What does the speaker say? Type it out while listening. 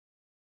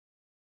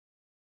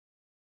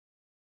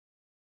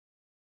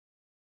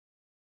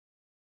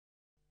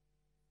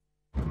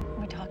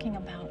talking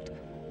about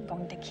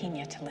going to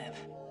Kenya to live.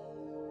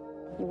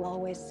 You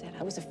always said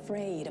I was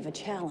afraid of a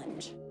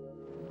challenge.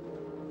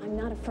 I'm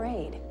not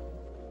afraid.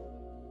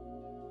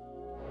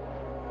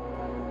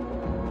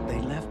 They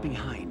left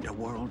behind a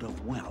world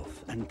of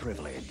wealth and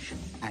privilege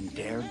and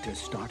dared to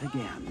start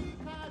again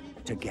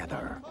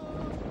together.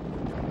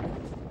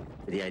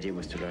 The idea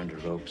was to learn the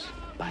ropes,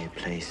 buy a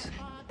place.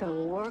 The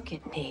work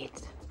it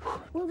needs.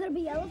 Will there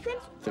be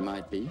elephants? There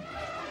might be.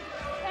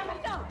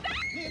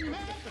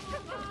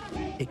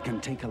 It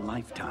can take a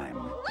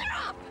lifetime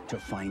to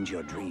find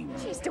your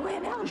dreams. Chased away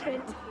an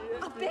elephant.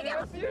 A big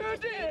elephant. You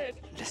did!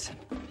 Listen.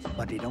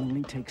 But it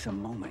only takes a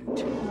moment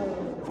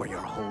for your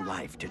whole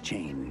life to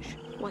change.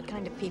 What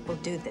kind of people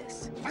do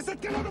this? I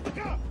said get out of the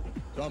car!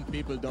 Some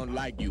people don't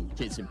like you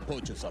chasing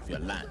poachers off your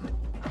land.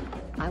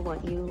 I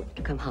want you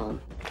to come home.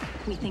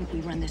 We think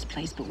we run this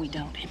place, but we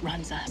don't. It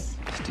runs us.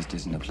 This just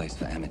isn't a place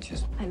for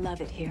amateurs. I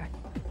love it here.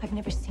 I've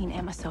never seen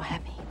Emma so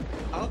happy.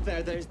 Out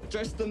there's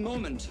just the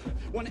moment.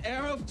 One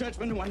error of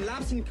judgment, one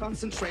lapse in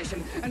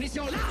concentration, and it's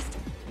your last!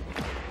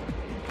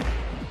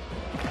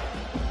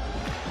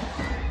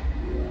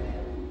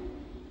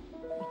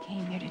 We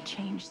came here to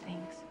change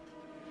things,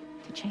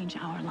 to change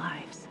our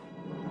lives.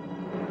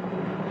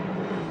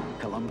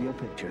 Columbia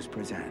Pictures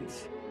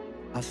presents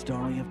a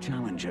story of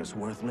challenges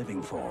worth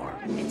living for.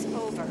 It's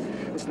over.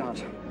 It's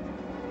not.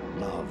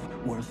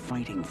 Love worth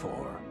fighting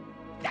for.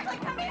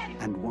 Come in!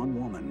 And one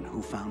woman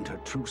who found her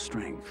true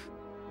strength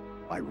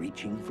by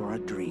reaching for a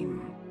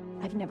dream.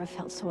 I've never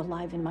felt so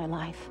alive in my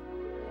life.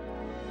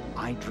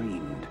 I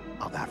dreamed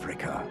of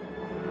Africa.